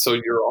together. And so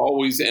you're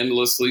always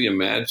endlessly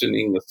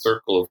imagining the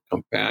circle of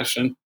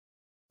compassion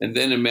and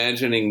then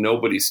imagining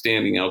nobody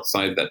standing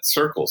outside that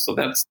circle. So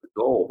that's the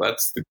goal.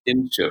 That's the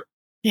kinship.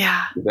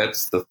 Yeah.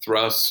 That's the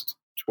thrust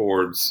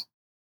towards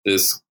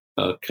this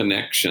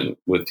connection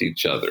with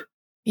each other.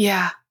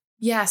 Yeah.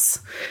 Yes.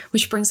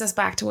 Which brings us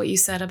back to what you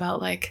said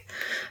about like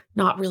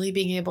not really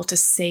being able to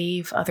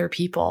save other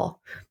people,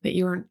 that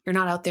you're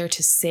not out there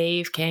to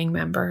save gang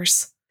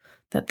members,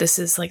 that this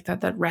is like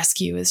that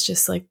rescue is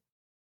just like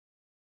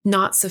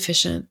not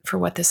sufficient for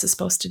what this is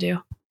supposed to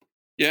do.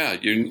 Yeah.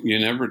 You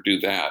never do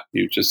that.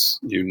 You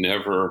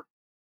never,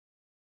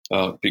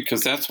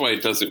 because that's why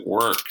it doesn't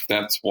work.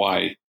 That's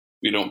why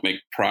we don't make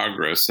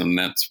progress. And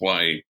that's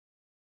why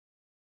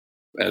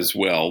as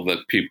well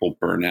that people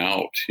burn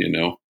out,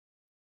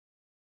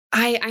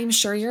 I'm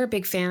sure you're a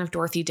big fan of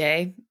Dorothy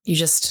Day. You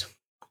just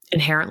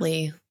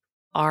inherently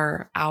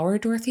are our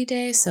Dorothy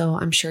Day, so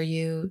I'm sure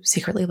you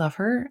secretly love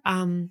her.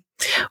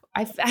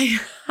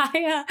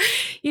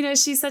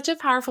 She's such a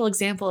powerful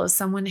example of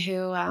someone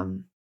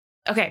who.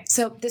 Okay,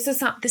 so this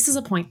is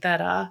a point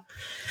that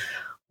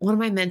one of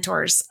my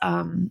mentors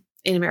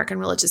in American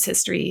religious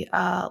history,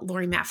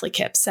 Lori Maffley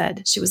Kipp,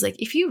 said. She was like,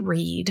 if you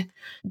read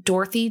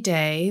Dorothy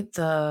Day,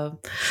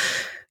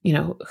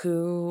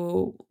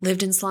 who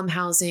lived in slum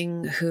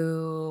housing,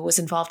 who was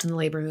involved in the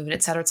labor movement,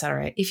 et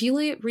cetera, if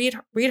you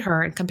read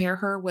her and compare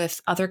her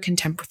with other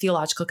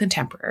theological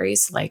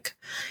contemporaries like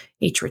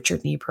H.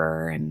 Richard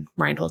Niebuhr and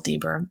Reinhold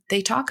Niebuhr,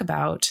 they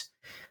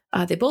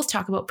both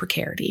talk about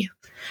precarity,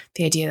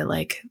 the idea that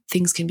like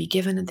things can be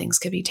given and things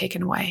can be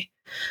taken away.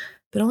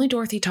 But only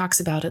Dorothy talks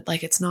about it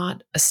like it's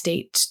not a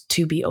state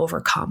to be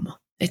overcome.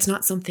 It's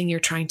not something you're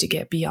trying to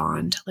get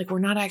beyond. Like we're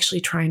not actually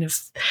trying to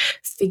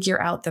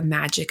figure out the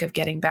magic of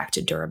getting back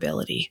to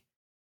durability.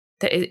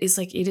 That it is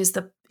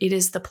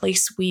the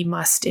place we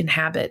must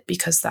inhabit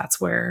because that's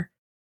where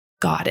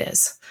God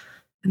is.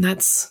 And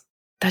that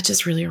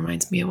just really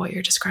reminds me of what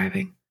you're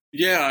describing.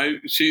 Yeah,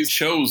 she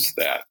chose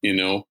that,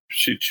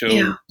 she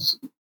chose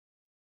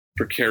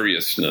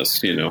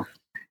precariousness, and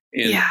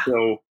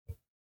so,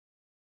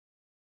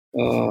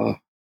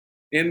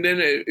 and then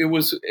it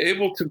was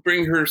able to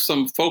bring her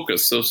some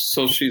focus. So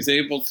she's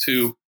able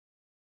to,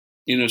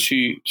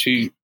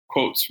 she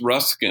quotes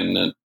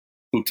Ruskin,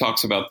 who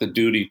talks about the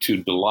duty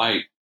to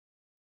delight.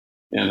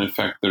 And in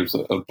fact, there's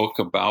a book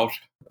about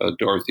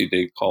Dorothy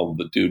Day called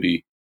The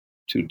Duty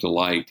to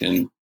Delight.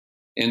 And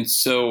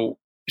so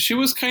she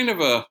was kind of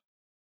a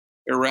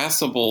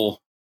irascible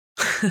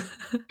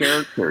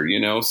character,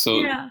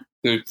 so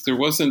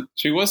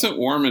she wasn't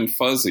warm and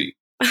fuzzy.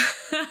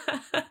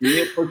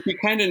 Yeah, but she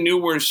kind of knew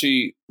where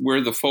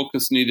the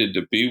focus needed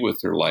to be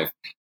with her life.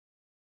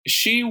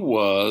 She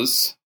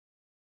was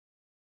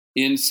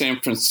in San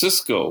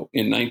Francisco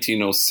in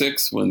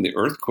 1906 when the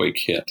earthquake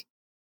hit,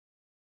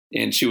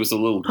 and she was a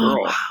little girl.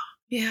 Oh, wow.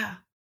 Yeah.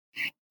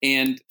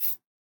 And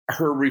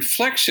her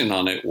reflection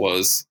on it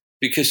was,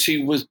 because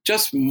she was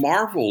just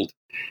marveled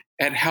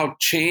at how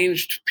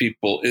changed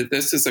people.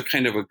 This is a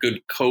kind of a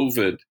good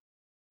COVID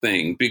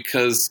thing,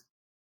 because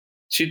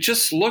she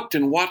just looked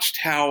and watched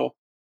how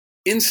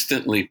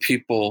instantly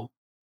people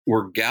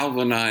were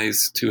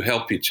galvanized to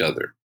help each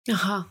other,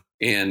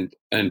 and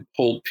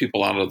pulled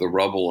people out of the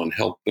rubble and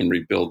helped them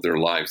rebuild their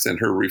lives. And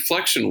her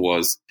reflection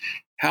was,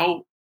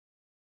 how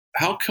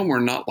come we're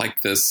not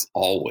like this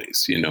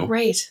always,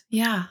 Right.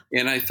 Yeah.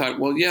 And I thought,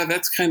 well, yeah,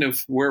 that's kind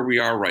of where we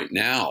are right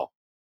now.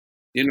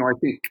 I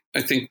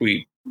think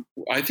we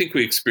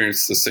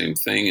experience the same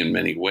thing in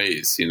many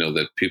ways,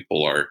 that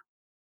people are,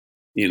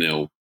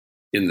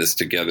 in this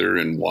together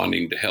and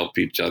wanting to help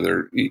each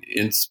other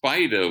in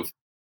spite of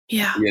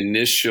the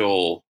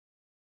initial,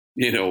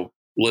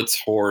 let's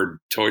hoard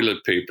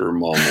toilet paper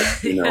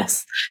moment,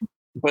 Yes.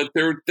 But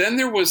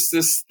there was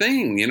this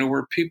thing,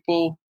 where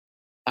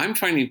I'm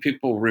finding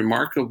people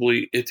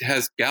remarkably, it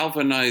has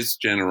galvanized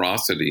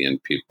generosity in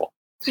people.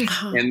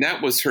 And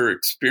that was her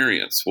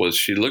experience. Was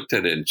she looked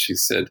at it and she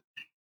said,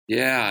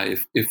 yeah,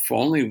 if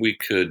only we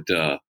could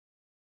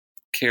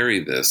carry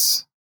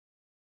this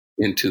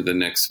into the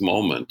next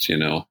moment,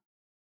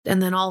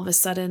 And then all of a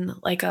sudden,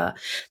 like the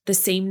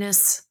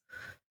sameness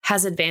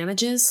has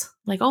advantages.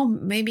 Like, oh,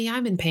 maybe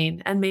I'm in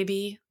pain, and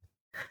maybe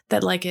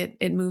that like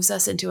it moves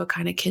us into a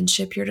kind of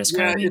kinship you're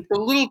describing.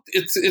 Yeah,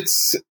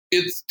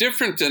 it's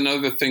different than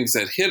other things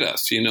that hit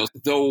us.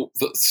 Though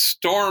the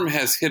storm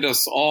has hit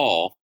us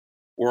all,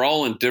 we're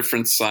all in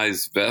different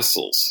sized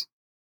vessels.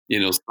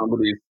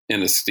 Somebody's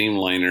in a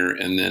steamliner,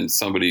 and then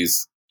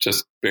somebody's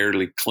just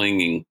barely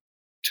clinging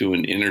to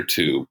an inner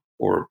tube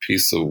or a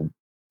piece of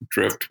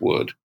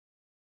driftwood.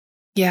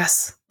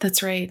 Yes,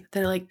 that's right.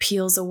 That like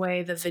peels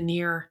away the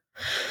veneer,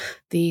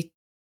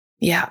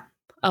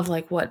 of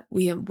like what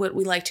we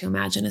like to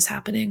imagine is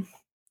happening.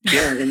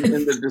 Yeah, and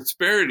the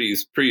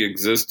disparities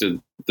pre-existed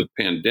the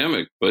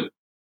pandemic, but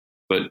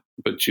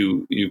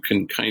you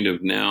can kind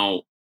of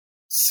now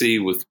see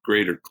with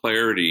greater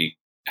clarity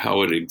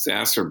how it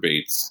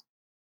exacerbates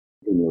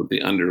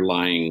the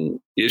underlying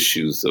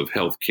issues of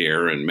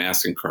healthcare and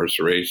mass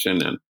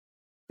incarceration and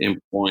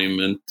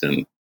employment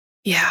and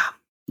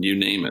you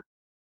name it.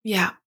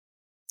 Yeah.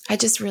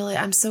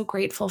 I'm so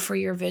grateful for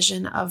your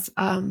vision of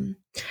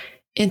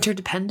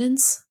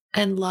interdependence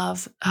and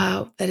love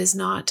that is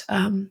not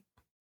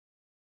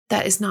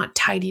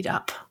tidied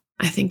up.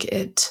 I think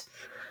it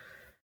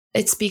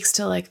speaks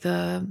to like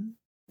the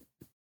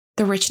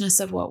richness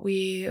of what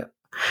we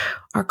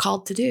are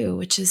called to do,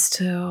 which is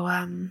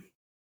to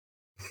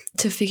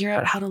figure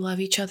out how to love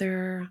each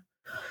other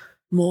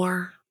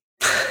more,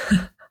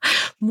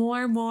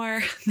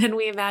 more than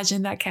we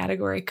imagined that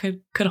category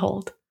could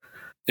hold.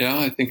 Yeah,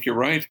 I think you're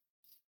right.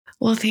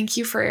 Well, thank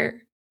you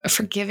for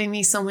giving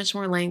me so much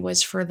more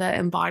language for the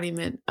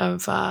embodiment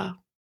of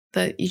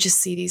that you just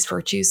see these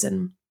virtues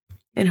in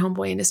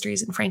Homeboy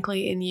Industries, and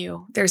frankly in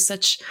you. There's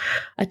such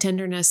a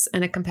tenderness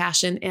and a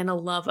compassion and a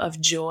love of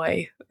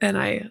joy that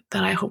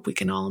I hope we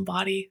can all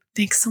embody.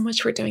 Thanks so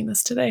much for doing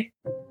this today.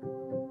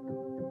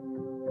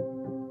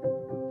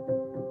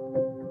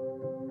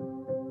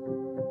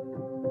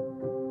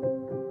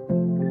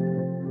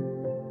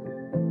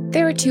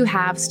 There are two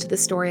halves to the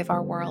story of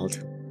our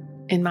world,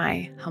 in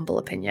my humble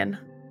opinion.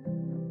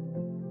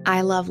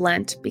 I love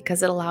Lent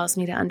because it allows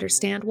me to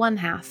understand one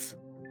half,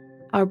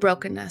 our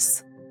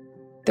brokenness,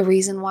 the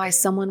reason why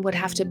someone would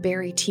have to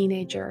bury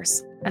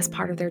teenagers as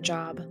part of their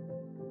job,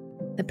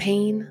 the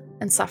pain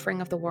and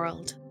suffering of the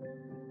world,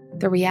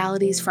 the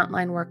realities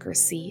frontline workers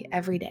see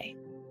every day.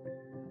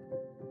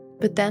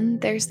 But then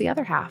there's the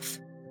other half,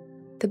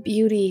 the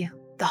beauty,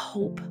 the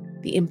hope,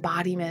 the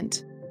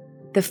embodiment,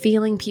 the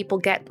feeling people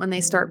get when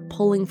they start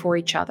pulling for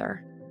each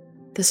other,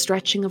 the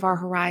stretching of our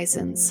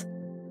horizons,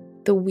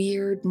 the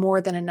weird more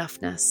than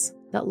enoughness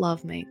that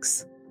love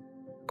makes.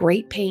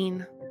 Great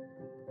pain,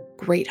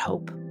 great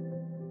hope.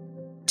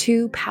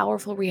 Two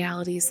powerful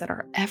realities that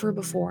are ever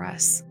before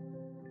us,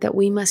 that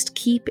we must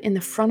keep in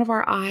the front of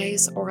our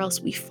eyes or else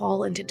we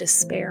fall into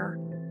despair,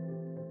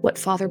 what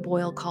Father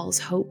Boyle calls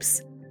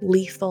hope's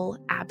lethal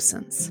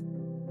absence.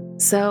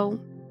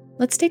 So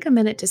let's take a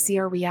minute to see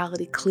our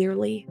reality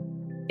clearly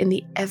in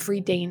the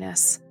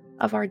everydayness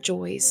of our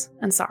joys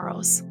and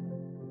sorrows,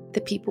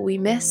 the people we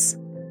miss,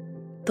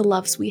 the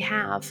loves we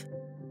have,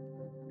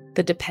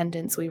 the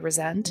dependence we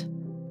resent,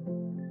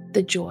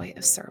 the joy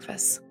of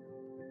service,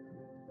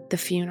 the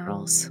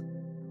funerals,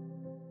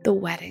 the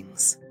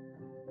weddings,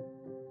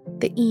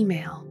 the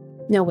email.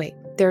 No, wait,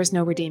 there is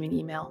no redeeming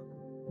email.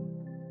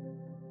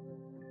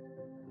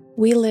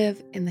 We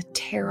live in the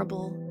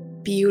terrible,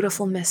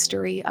 beautiful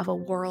mystery of a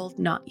world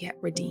not yet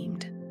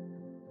redeemed,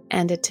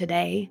 and a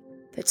today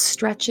that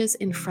stretches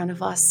in front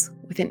of us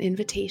with an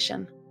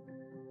invitation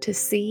to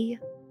see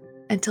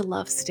and to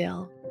love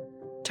still,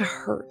 to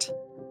hurt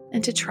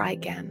and to try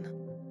again,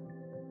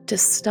 to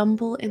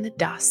stumble in the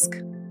dusk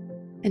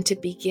and to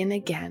begin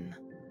again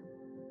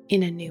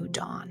in a new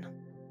dawn.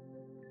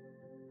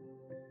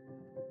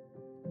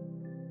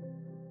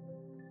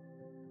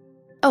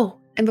 Oh,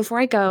 and before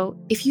I go,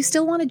 if you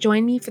still want to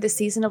join me for the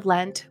season of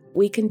Lent,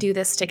 we can do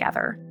this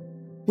together.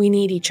 We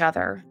need each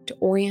other to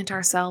orient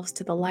ourselves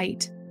to the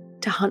light,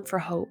 to hunt for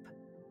hope,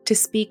 to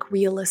speak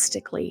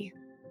realistically,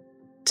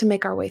 to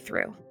make our way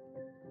through.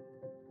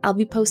 I'll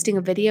be posting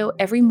a video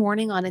every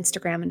morning on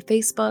Instagram and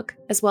Facebook,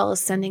 as well as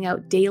sending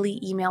out daily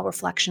email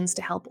reflections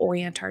to help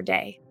orient our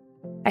day.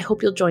 I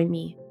hope you'll join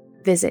me.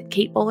 Visit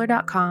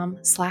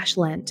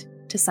katebowler.com/Lent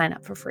to sign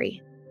up for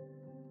free.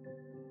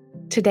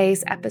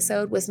 Today's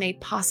episode was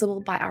made possible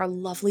by our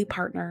lovely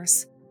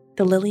partners,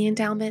 the Lilly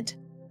Endowment,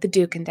 the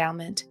Duke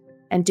Endowment,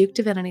 and Duke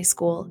Divinity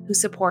School, who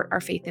support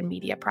our Faith in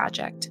Media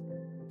project.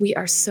 We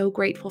are so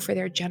grateful for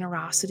their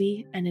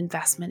generosity and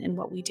investment in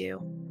what we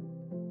do.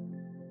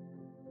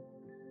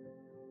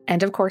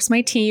 And of course,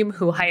 my team,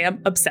 who I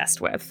am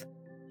obsessed with.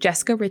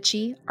 Jessica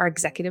Ritchie, our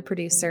executive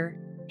producer,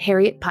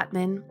 Harriet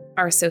Putman,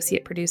 our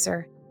associate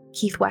producer,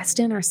 Keith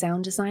Weston, our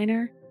sound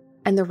designer,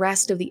 and the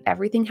rest of the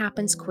Everything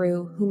Happens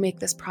crew who make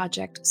this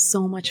project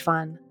so much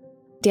fun.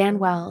 Dan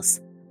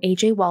Wells,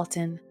 AJ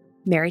Walton,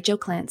 Mary Jo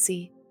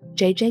Clancy,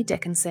 JJ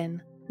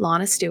Dickinson,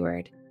 Lana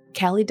Stewart,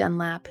 Kelly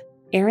Dunlap,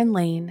 Aaron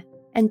Lane,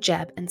 and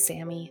Jeb and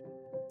Sammy.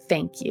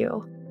 Thank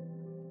you.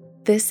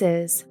 This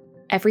is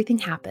Everything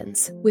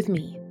Happens with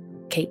me,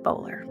 Kate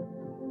Bowler.